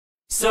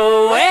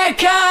So we're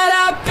caught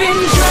up in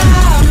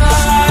drama.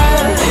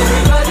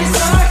 Everybody's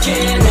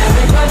talking.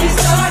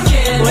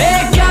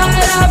 We're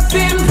caught up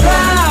in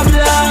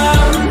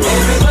problems.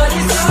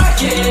 Everybody's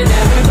talking.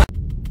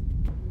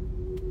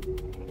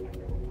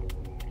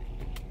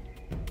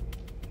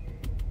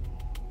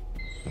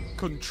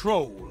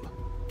 Control.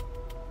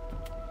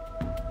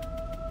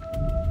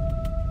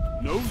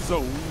 No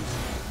zones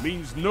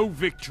means no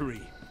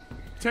victory.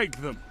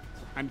 Take them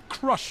and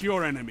crush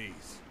your enemies.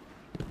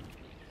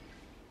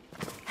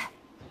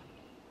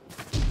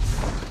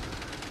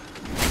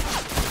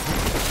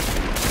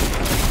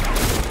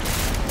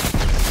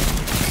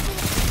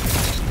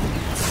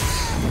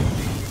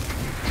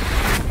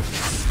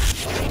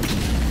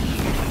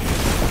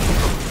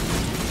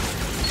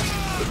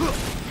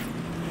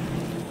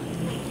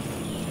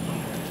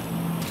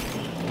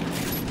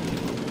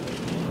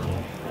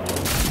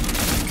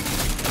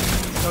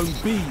 Zone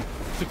B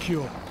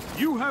secure.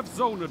 You have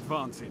zone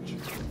advantage.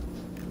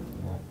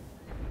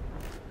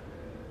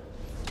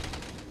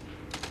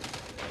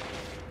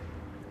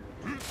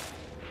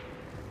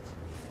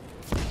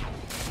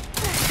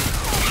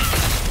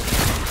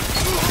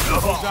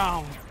 Double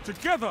down.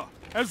 Together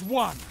as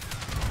one.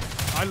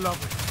 I love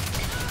it.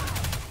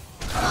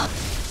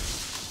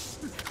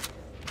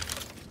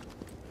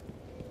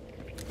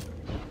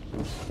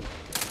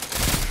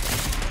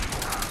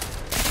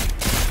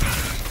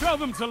 Tell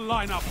them to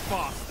line up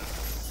faster.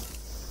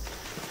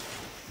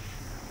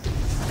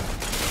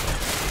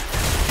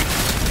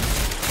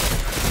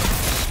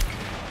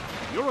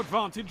 Your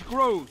advantage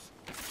grows.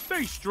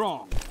 Stay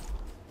strong.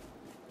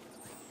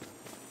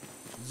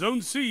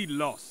 Zone C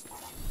lost.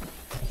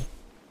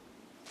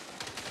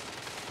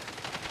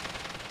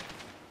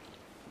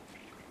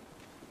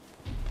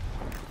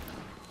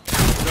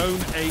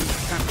 Zone A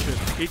captured.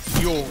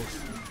 It's yours.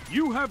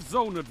 You have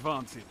zone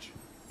advantage.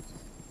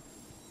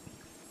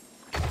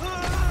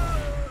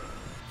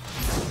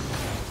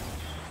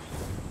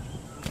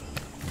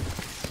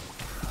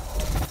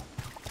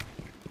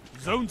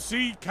 Zone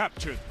C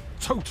captured.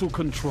 Total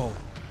control.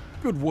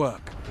 Good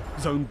work.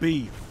 Zone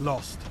B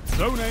lost.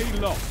 Zone A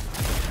lost.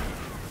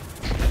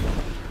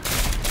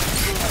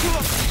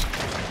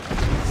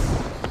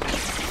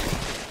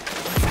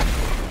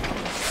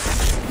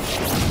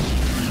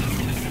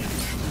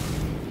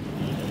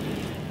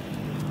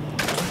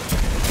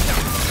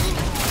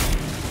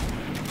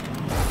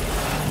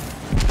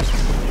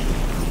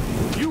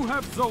 You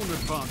have zone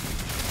advantage.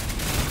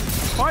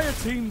 Fire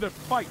team that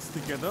fights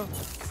together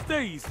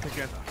stays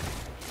together.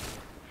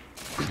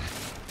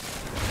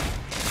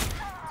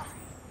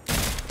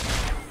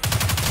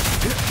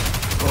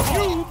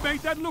 You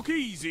made that look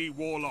easy,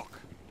 Warlock.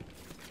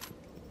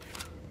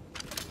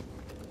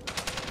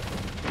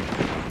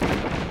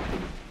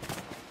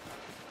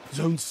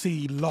 Zone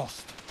C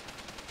lost.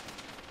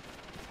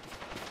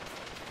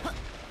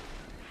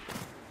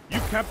 You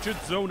captured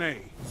Zone A.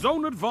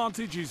 Zone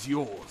advantage is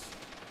yours.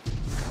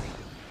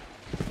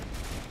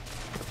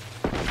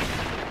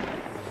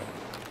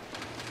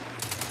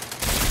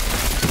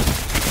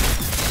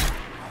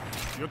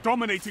 You're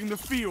dominating the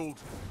field.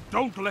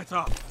 Don't let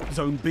up.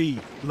 Zone B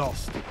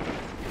lost.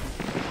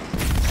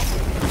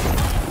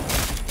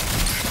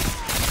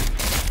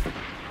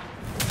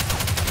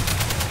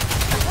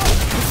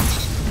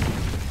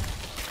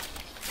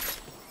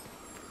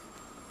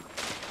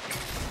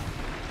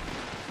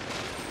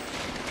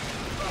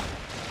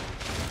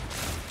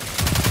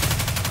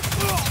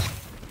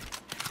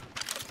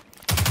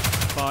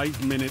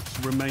 Five minutes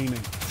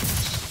remaining.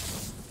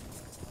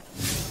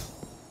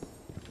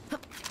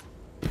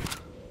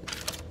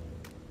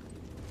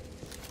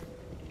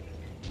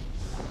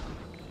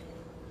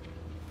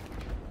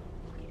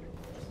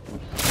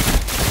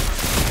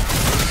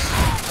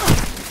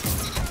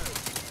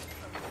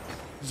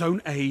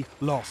 Zone A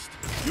lost.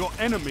 Your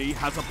enemy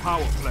has a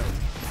power play.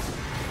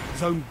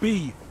 Zone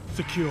B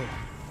secure.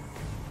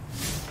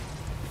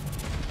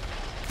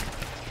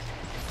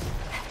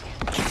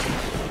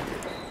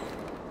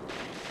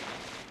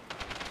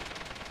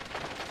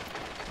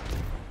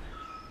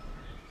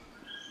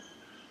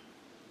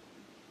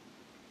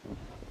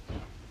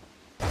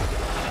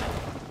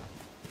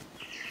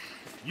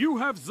 You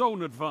have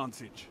zone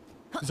advantage.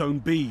 Zone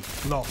B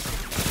lost.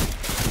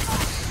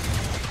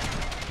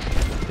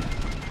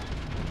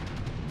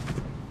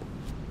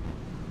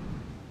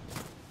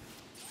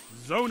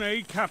 Zone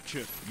A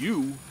captured.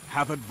 You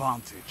have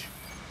advantage.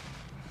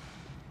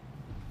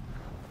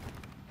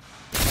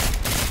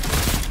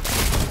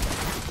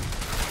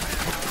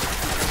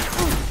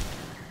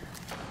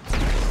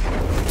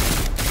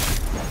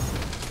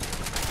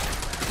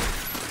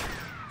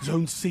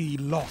 Zone C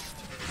lost.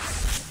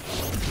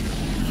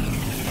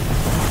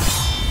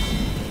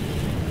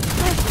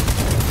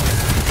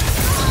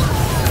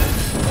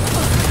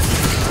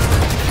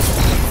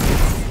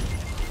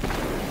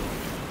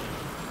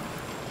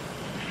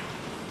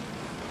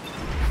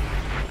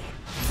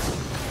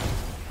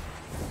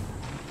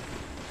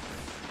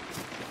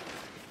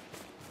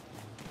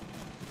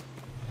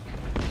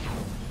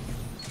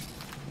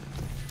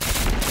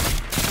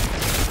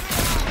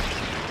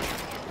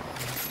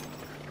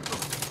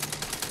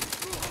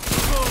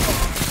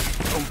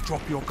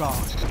 drop your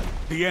guard.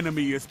 The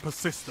enemy is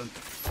persistent.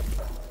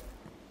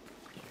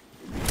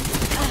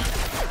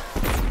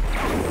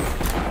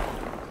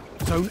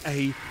 Zone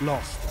A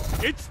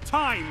lost. It's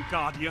time,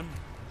 Guardian.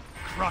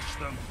 Crush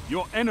them.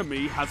 Your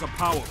enemy has a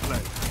power play.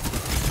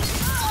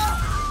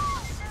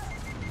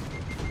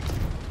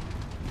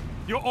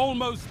 You're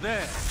almost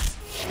there.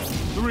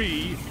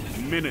 3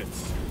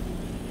 minutes.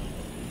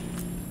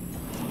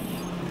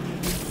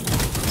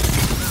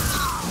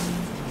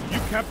 You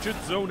captured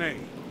Zone A.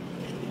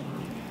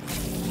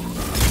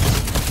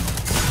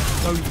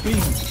 Zone B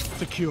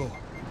secure.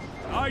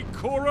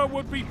 Ikora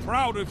would be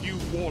proud of you,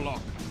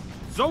 Warlock.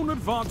 Zone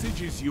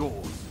advantage is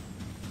yours.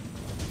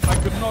 I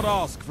could not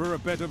ask for a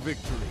better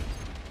victory.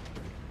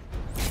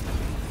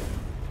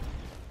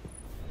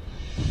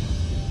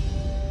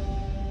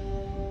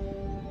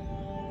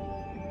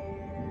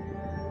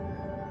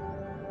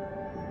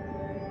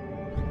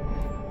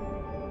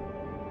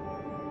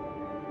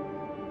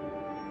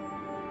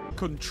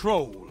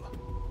 Control.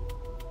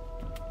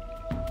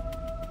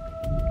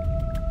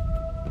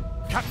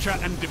 Capture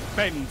and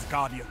defend,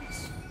 Guardians.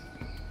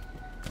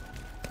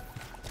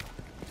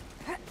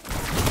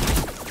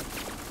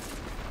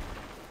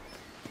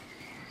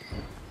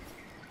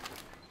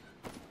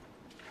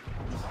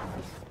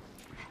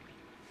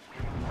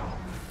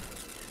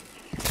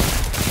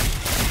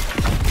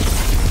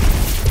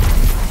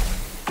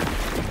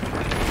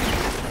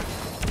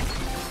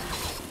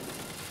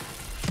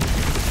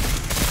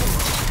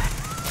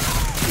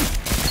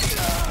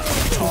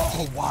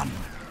 One.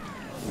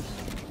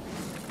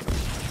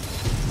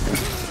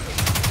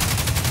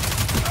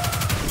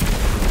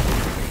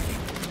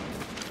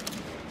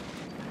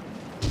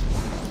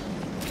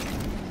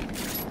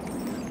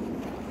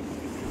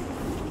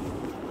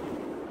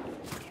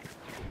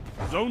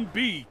 Zone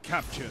B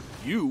captured.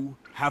 You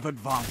have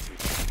advantage.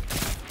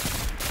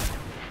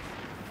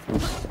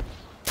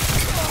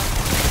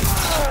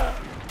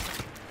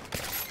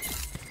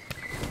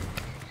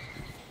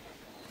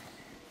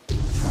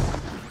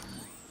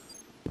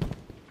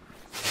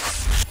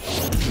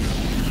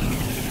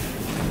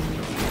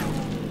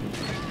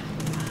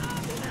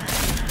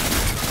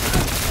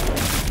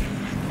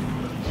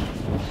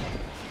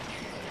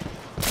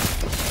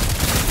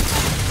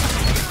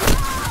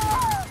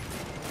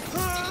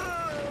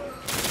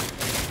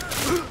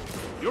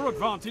 Your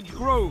advantage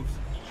grows.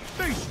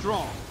 Stay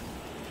strong.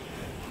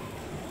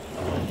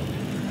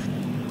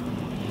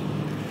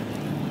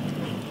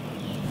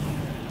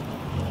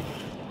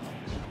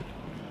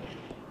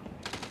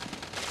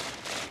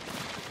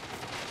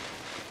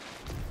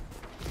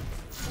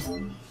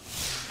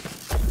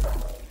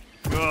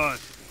 Good.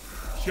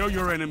 Show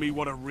your enemy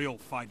what a real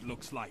fight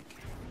looks like.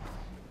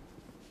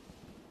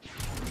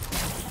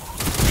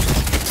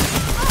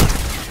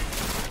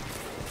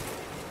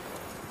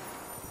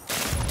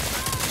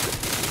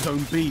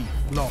 Zone B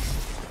lost.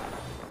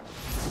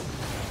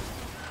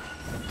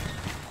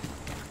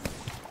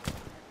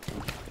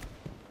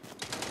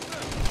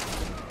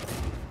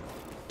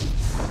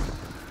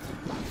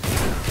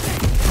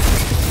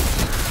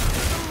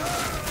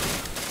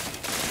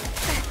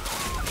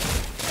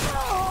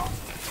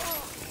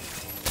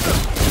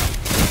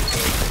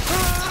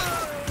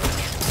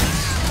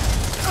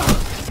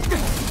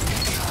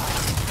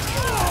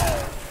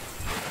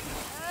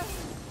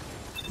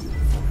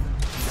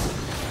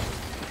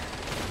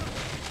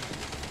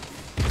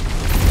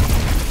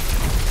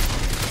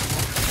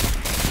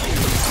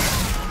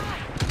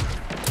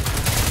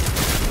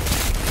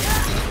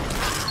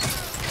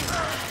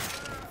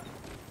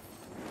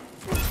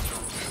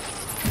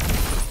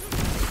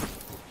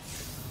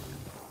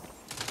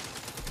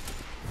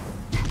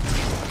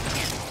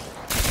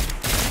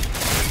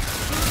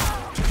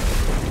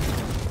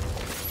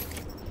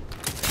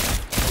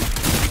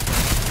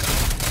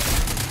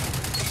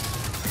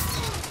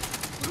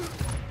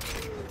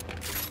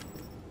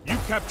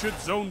 Captured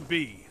Zone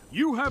B.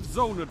 You have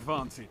zone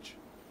advantage.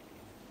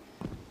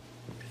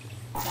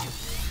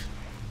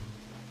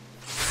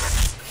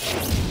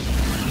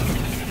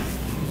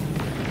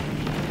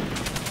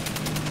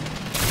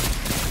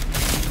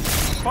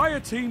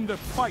 Fire team that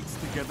fights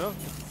together,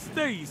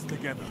 stays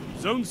together.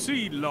 Zone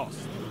C lost.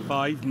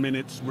 5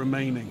 minutes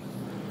remaining.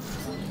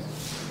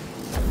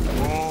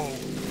 Oh,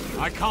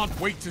 I can't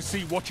wait to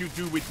see what you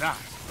do with that.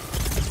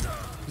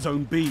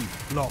 Zone B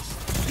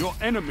lost. Your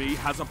enemy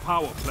has a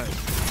power play.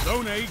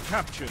 Zone A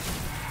captured.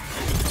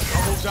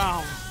 Double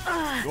down.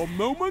 Your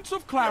moments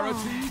of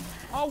clarity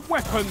are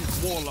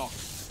weapons, Warlock.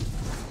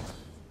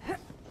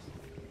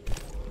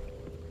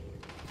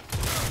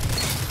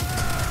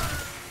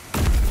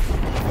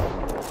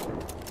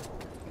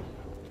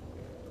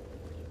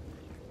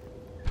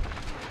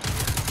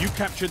 You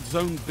captured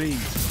Zone B.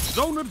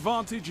 Zone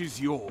advantage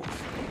is yours.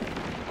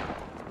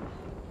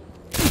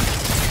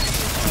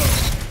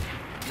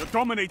 You're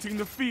dominating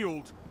the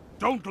field.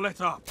 Don't let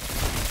up.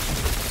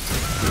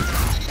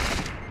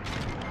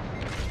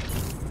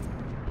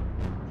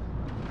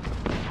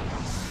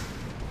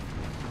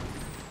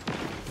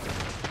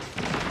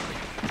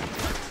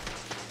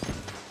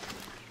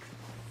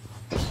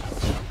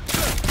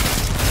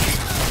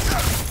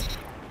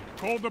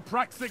 Call the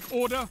Praxic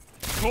Order,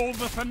 call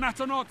the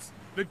Thanatonauts,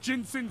 the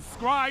Jinsen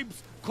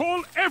Scribes,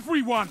 call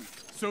everyone,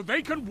 so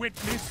they can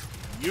witness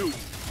you.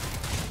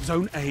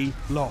 Zone A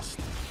lost.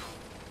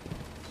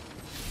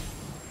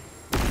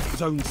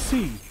 Zone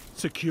C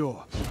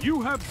secure.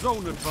 You have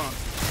zone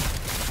advantage.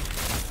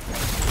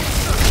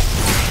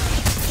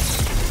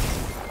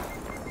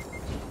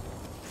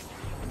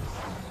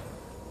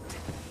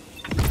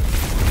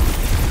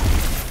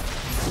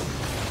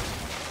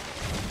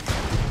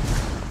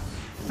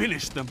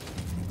 Finish them.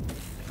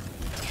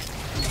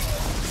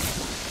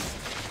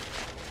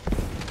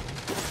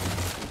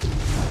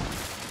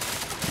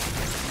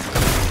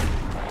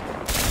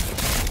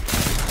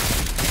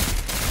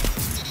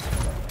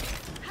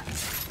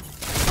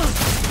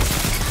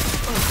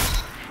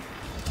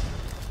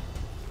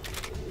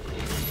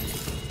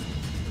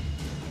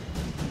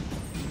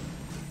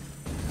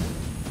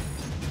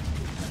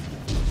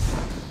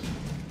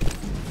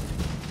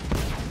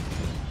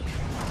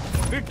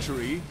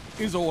 Victory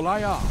is all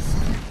I ask.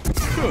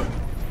 Good.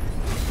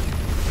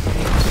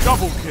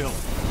 Double kill.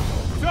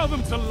 Tell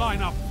them to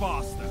line up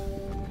faster.